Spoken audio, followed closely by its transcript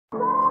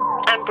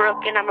I'm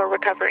Brooke, and I'm a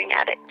recovering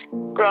addict.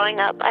 Growing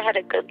up, I had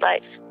a good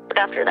life, but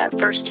after that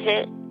first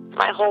hit,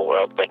 my whole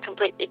world went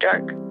completely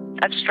dark.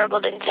 I've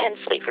struggled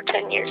intensely for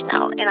 10 years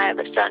now, and I have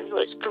a son who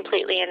is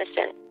completely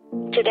innocent.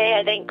 Today,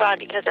 I thank God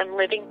because I'm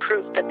living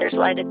proof that there's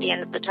light at the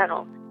end of the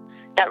tunnel,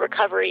 that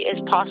recovery is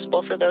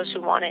possible for those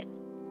who want it.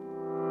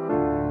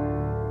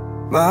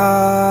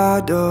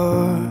 My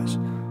door's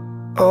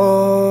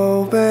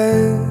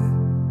open,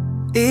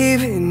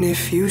 even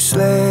if you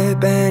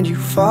slip and you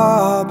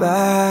fall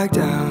back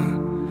down.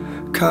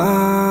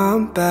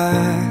 Come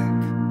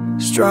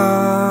back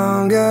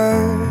stronger.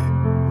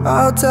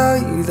 I'll tell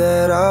you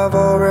that I've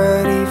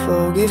already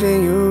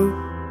forgiven you.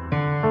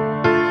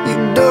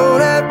 You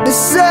don't have to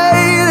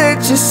say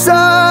that you're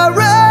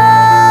sorry.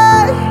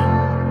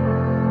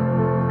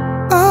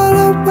 I'll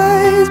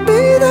always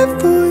be there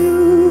for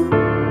you.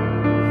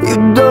 You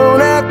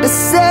don't have to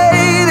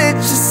say that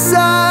you're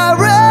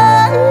sorry.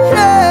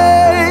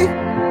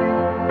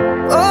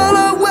 I'll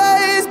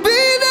always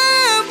be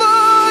there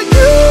for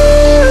you.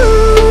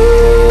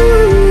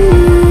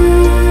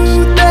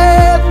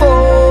 There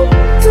for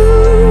you.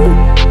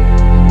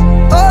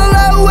 I'll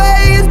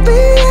always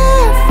be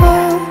there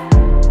for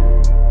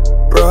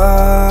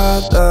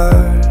brother,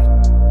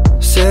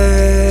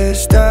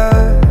 sister.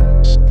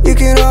 You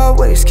can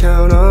always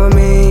count on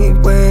me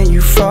when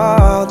you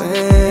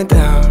falling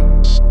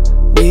down.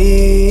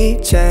 We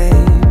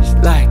change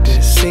like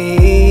the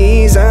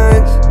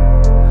seasons.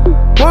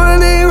 One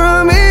thing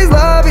from his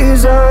love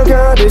is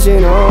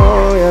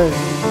unconditional, yeah.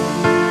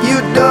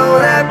 You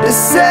don't have to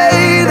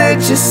say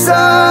that you're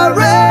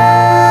sorry.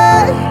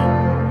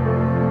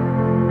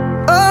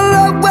 I'll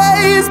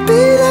always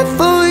be there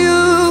for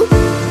you.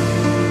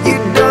 You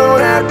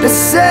don't have to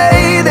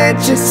say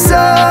that you're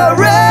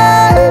sorry.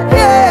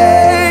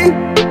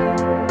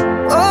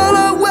 I'll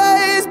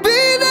always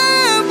be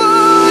there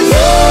for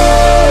you.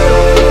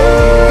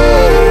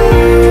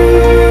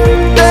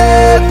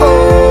 There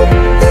for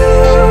you.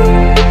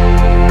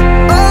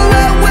 I'll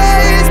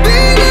always be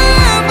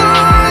there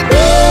for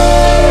you.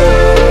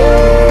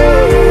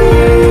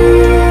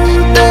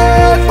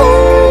 There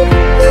for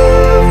you.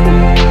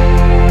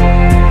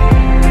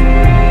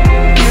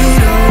 You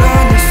don't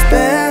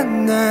understand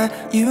that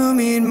you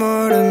mean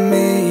more to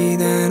me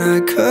than I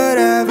could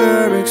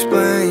ever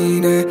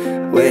explain it.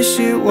 Wish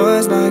it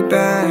was like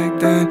back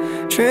then.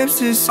 Trips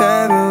to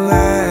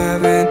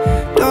 7-Eleven.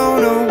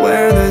 Don't know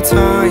where the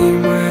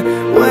time went.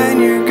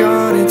 When you're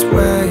gone, it's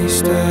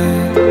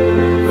wasted.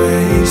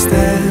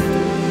 Wasted.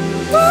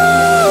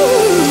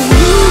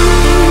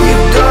 You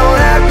don't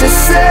have to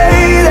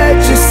say that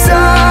you're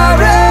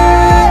sorry.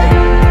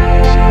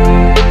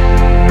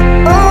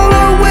 I'll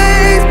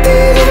always be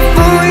there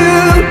for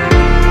you.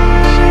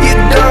 You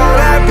don't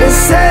have to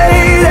say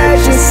that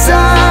you're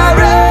sorry.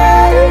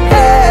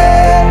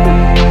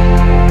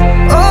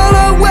 I'll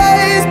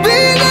always be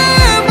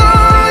there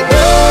for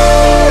you.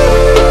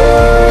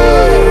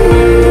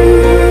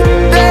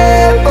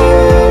 There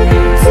for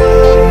you.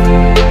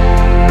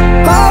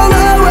 I'll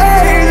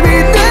always be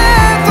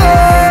there for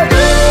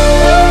you.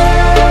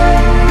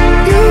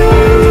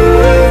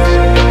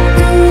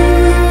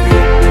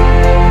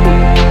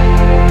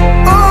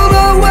 I'll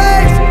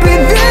always be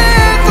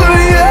there for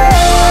you.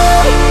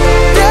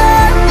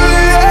 There for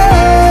you.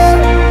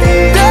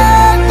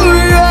 There for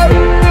you.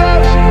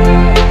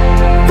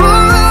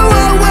 I'll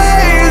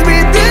always be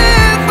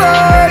there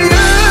for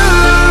you.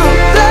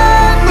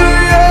 There for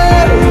you.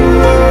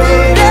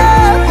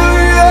 There for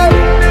you.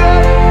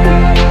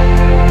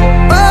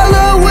 I'll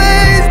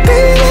always be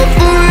there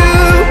for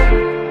you.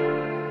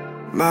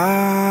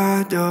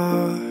 My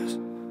door's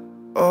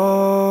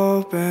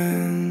open.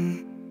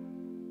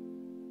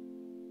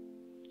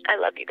 I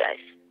love you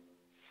guys.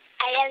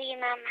 I love you,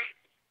 Mama.